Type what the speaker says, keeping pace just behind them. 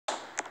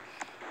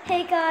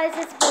Hey guys,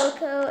 it's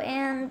BoCo,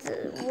 and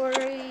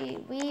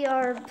we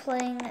are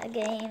playing a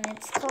game.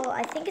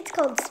 I think it's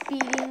called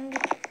speeding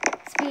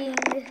thing.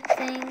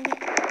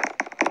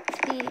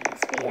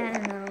 I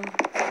don't know.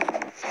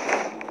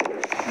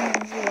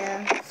 And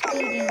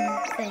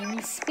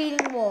yeah,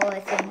 speeding wall,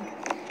 I think.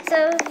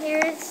 So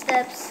here's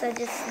steps I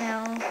just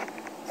now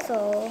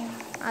saw.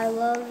 I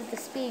love the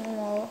speeding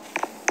wall,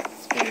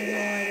 I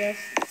guess.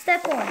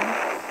 Step 1,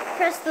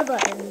 press the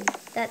button.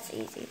 That's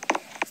easy.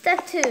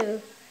 Step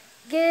 2,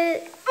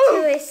 get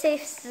to a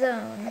safe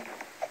zone.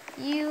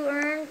 You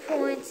earn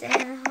points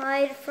and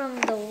hide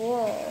from the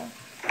wall.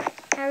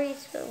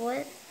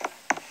 What?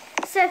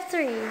 Step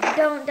 3,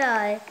 don't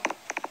die,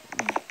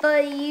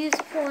 but use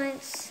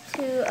points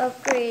to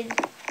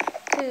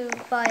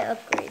buy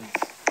upgrades.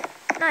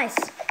 Nice.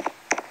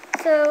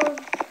 So,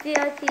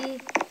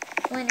 VIP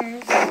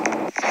winners. I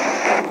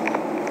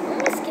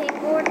want a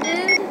skateboard,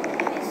 dude.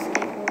 Give me a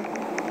skateboard.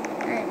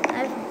 Alright, I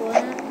have a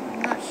balloon.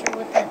 I'm not sure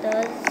what that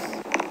does.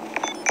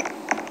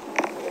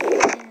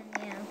 And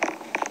yeah.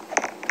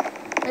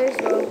 There's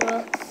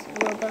Robux.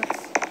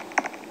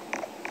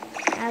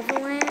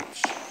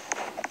 Avalanche.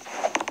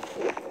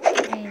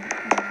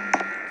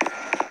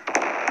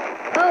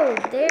 Oh,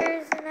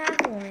 there's an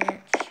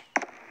avalanche.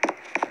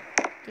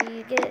 Do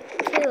you get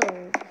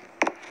killed?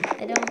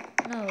 I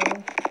don't know.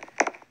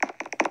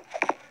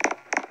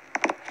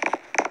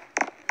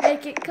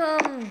 Make it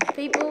come,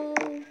 people.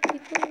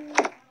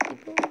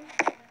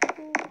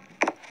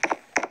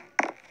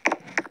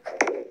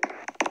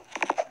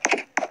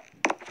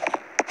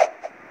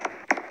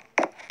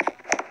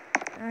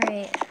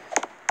 Alright.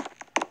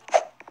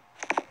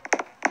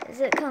 Is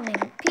it coming?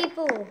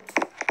 People!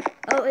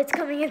 Oh, it's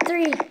coming in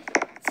 3,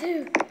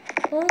 2,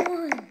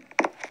 1.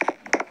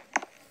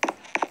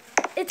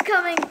 It's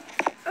coming!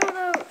 Oh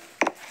no!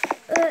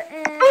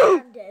 And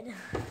I'm dead.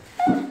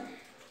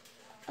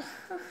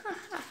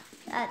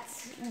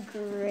 That's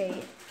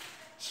great.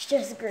 It's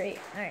just great.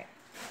 Alright.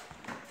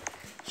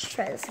 Let's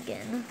try this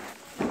again.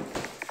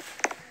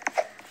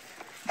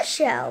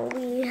 Shall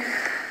we?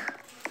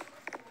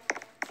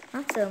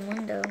 That's a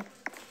window.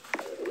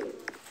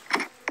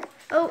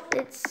 Oh,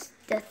 it's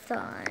death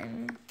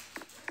time.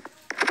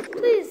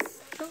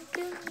 Please don't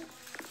kill me.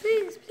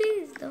 Please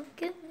don't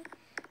kill me.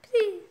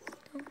 Please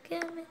don't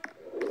kill me.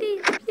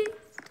 Please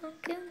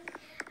don't kill me.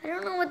 I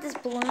don't know what this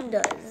balloon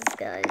does,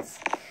 guys.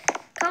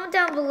 Comment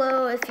down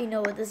below if you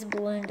know what this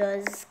balloon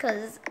does,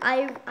 because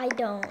I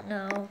don't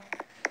know.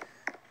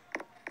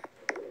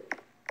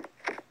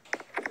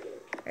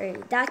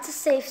 Alright, that's a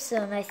safe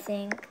zone, I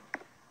think.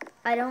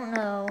 I don't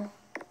know.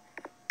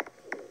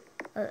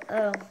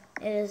 Oh,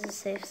 it is a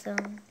safe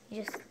zone.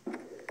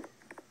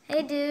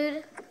 Hey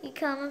dude, you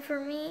coming for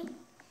me?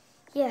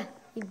 Yeah,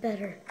 you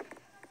better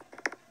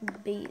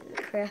beat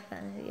the crap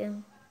out of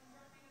you.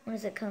 When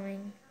is it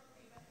coming?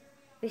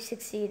 We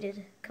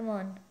succeeded. Come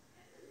on.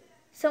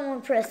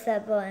 Someone press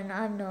that button.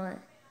 I'm not.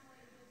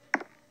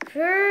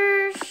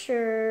 For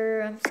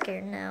sure. I'm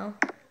scared now.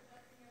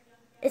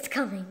 It's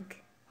coming.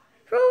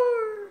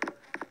 Roar!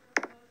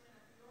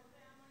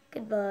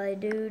 Goodbye,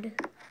 dude.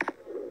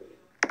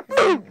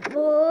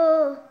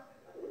 Whoa!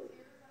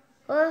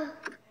 What?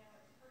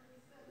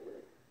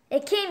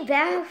 It came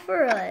back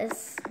for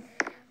us.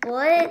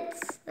 What?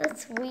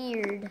 That's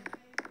weird.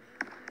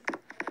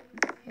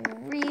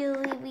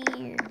 Really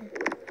weird.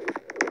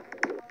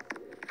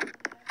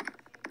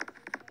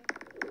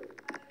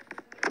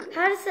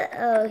 How does it?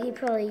 Oh, he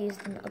probably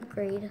used an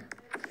upgrade.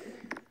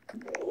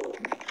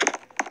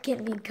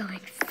 Get me going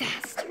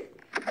faster.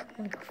 I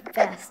want to go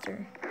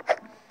faster.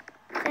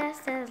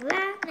 Fast as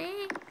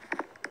lightning.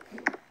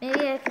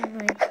 Maybe I can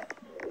like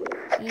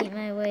eat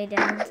my way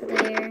down to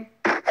there.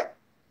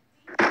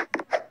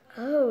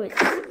 Oh, it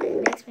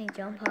makes me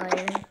jump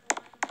higher.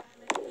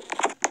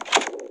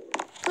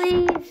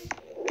 Please.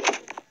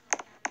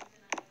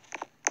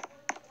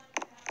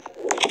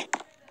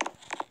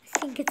 I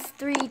think it's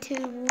 3, 2,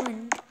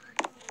 1.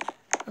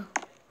 Oh.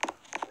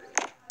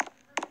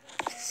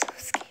 I'm so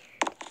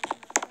scared.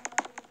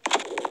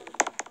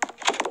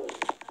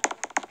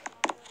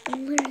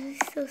 I'm literally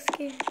so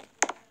scared.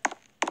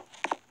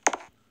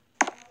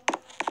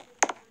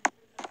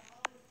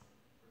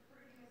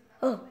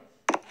 Oh,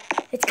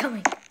 it's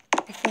coming,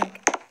 I think.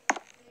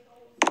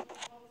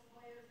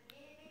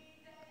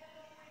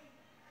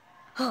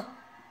 Oh,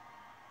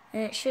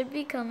 and it should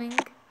be coming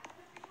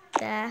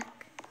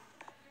back.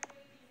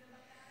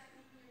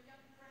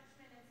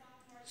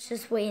 Let's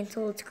just wait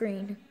until it's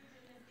green.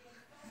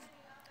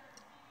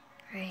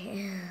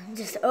 Right,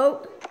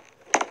 oh.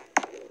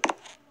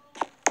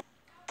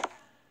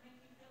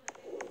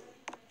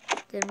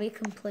 Did we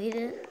complete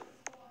it?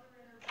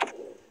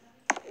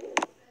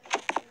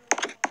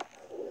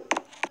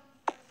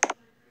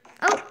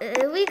 Oh,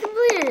 we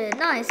completed it.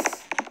 Nice.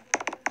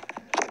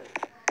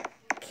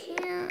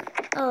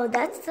 Oh,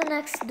 that's the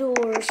next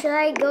door. Should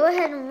I go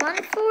ahead and run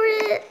for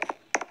it?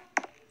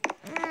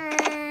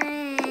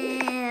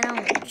 I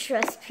don't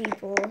trust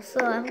people, so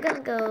I'm gonna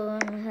go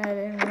ahead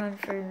and run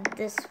for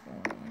this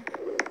one.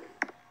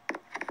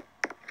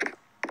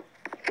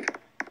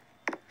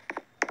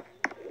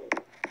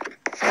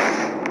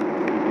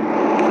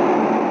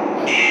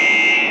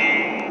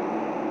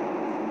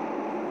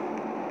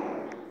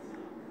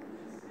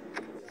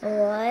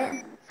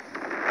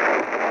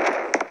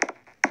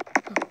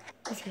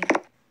 He's here.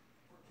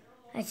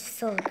 I just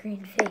saw a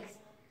green face.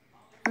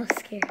 I was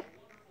scared.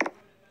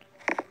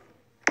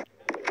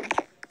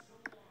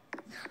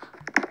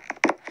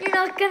 You're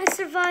not gonna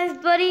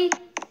survive, buddy.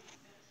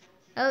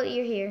 Oh,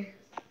 you're here.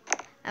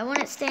 I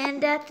wouldn't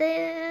stand at the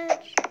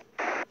edge.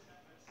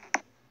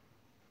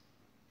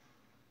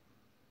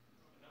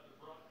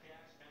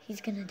 He's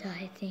gonna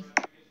die, I think.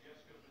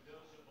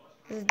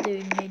 This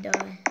dude may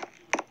die.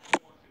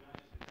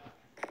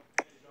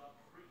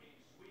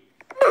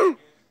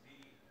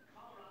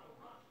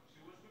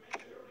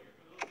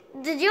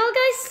 Did y'all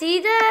guys see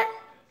that?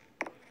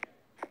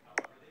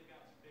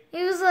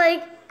 He was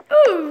like,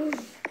 ooh.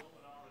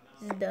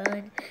 He's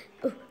done.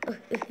 Ooh, ooh, ooh,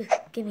 ooh.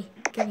 Gimme,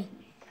 gimme,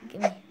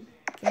 gimme,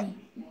 gimme,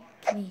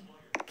 gimme,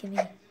 gimme.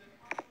 I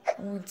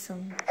want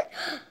some.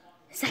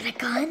 Is that a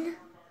gun?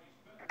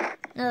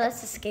 No,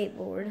 that's a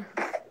skateboard.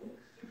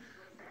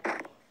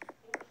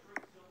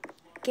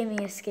 Give me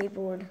a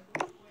skateboard.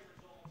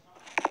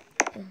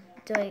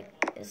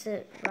 Is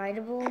it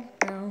rideable?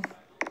 No.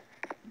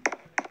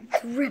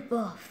 It's a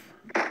rip-off.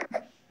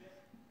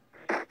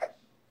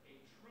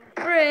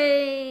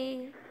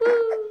 Hooray!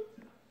 Woo!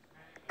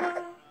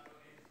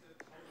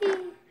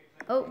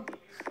 Oh,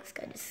 this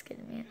guy just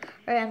scared me.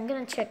 Alright, I'm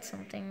gonna check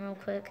something real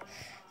quick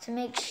to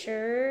make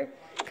sure,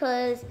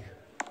 because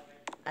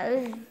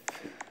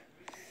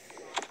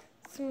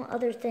some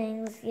other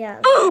things,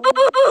 yeah.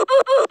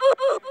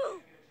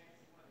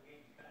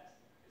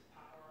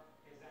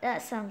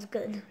 That sounds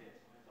good.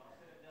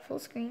 Full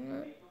screen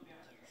mode?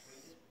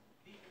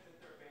 Yes.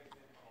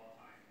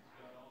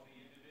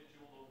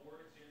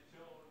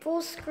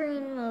 Full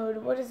screen mode,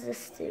 what does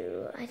this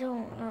do? I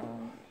don't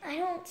know. I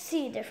don't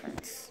see a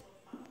difference.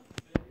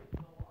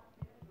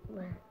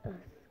 Let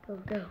us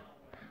go.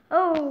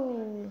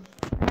 Oh!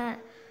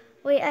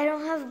 Wait, I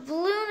don't have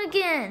balloon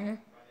again.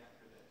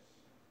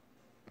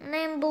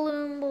 Name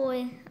Balloon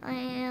Boy. I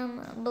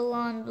am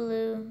Blonde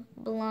Blue.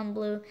 Blonde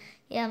Blue.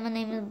 Yeah, my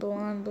name is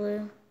Blonde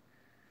Blue.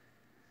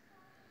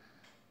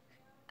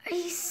 Are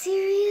you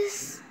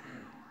serious?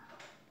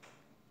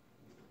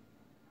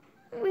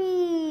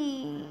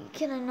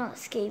 Can I not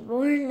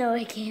skateboard? No,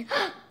 I can't.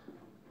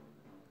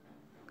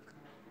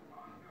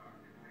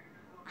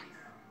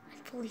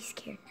 I'm fully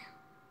scared now.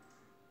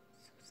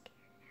 So scared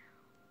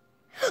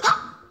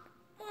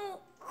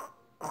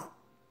now.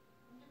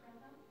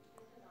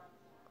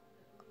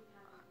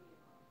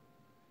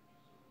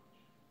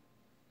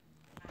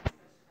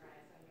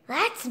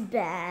 That's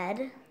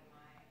bad.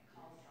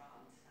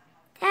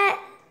 That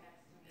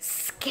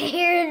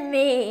scared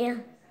me.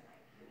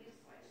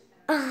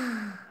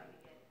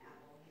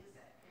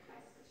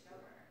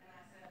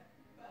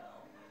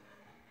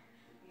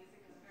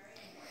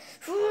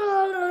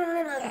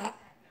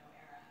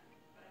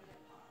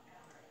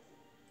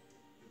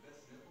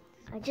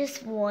 I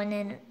just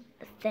wanted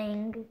a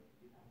thing.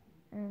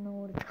 I don't know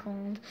what it's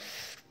called.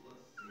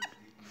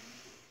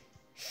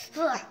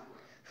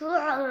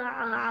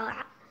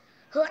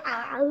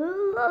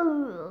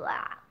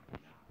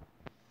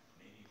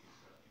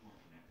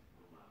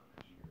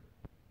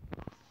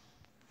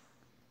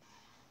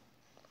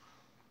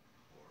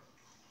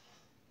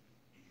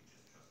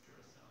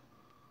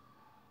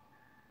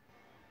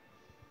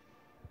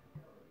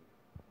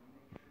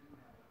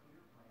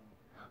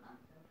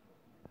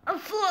 I'm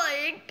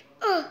flying.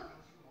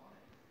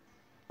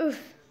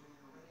 Oof.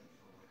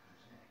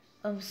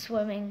 I'm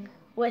swimming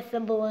with the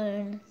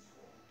balloon.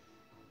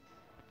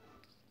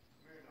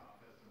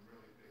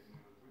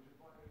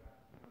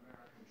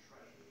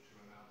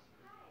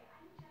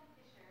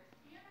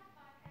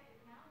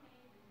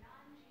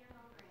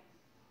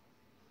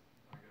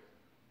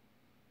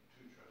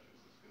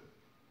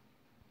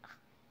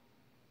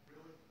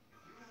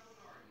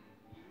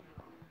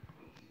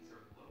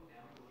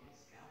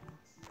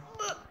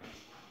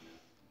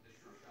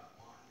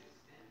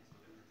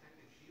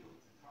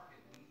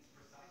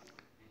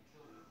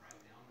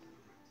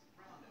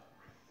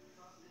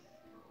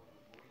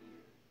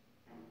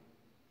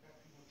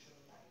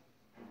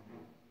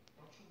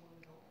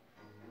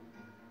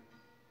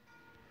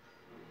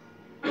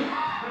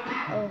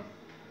 Oh.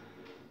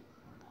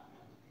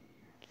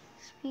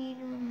 Speed.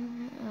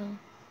 Oh.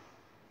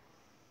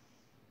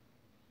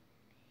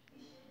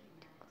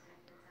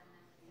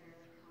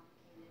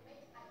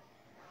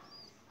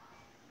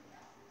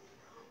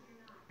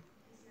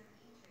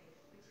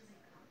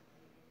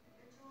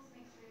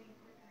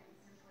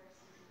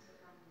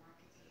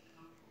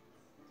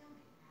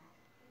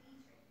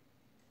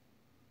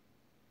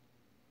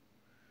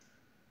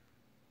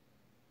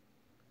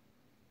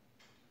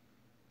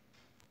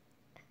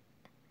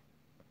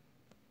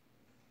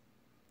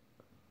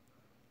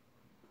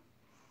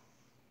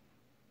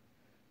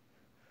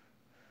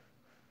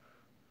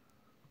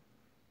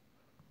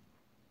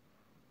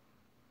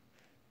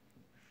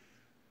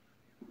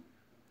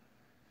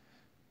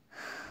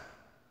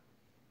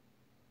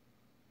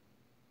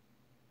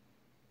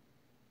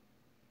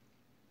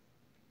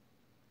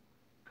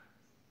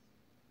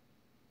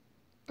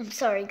 I'm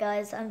sorry,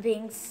 guys. I'm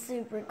being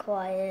super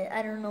quiet.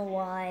 I don't know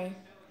why.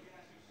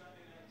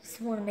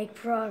 Just want to make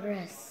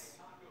progress.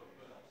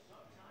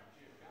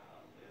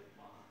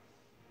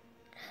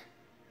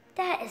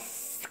 That is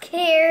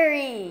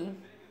scary.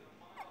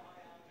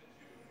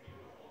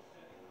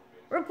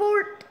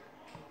 Report.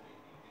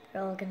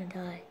 They're all gonna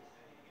die.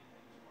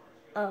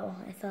 Oh,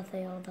 I thought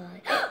they all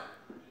died.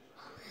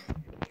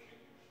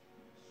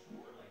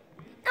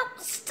 No,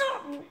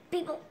 stop,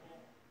 people.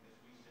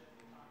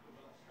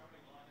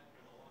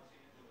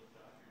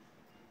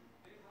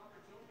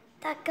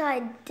 That guy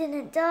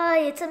didn't die.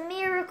 It's a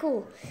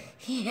miracle.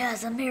 He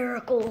has a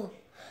miracle.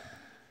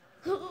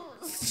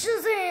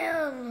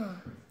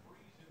 Shazam!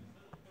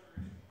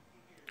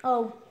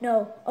 Oh,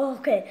 no. Oh,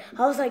 okay.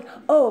 I was like,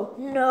 oh,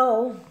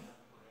 no.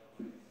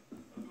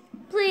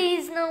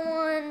 Please, no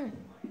one.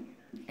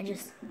 I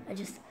just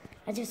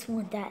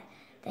want that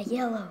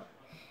yellow.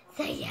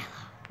 The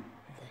yellow.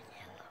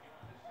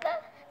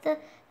 The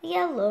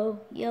yellow.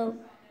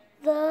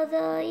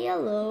 The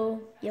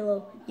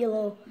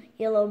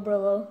yellow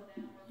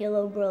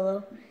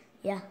Brillo.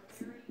 Yeah.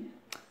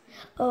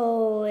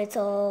 Oh, it's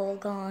all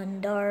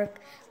gone dark,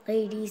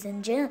 ladies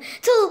and gentlemen.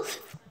 So,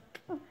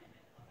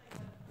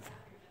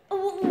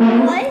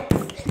 what?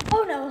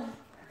 Oh no.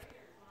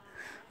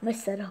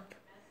 Messed that up.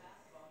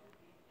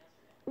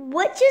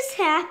 What just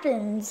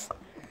happened?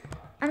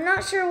 I'm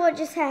not sure what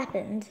just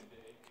happened.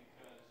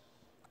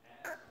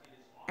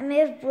 I may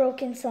have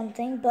broken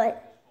something,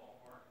 but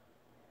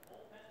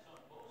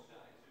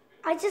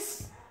I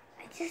just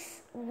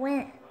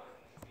went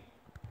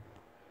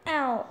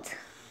out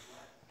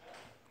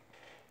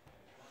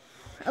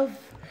of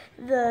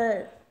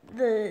the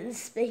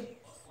space.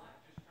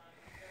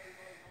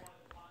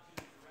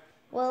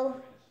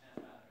 Well,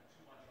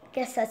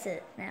 guess that's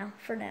it now,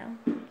 for now.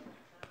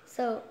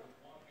 So,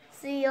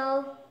 see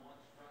y'all.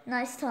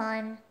 Nice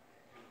time.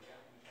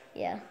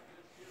 Yeah.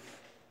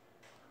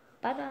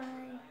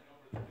 Bye-bye.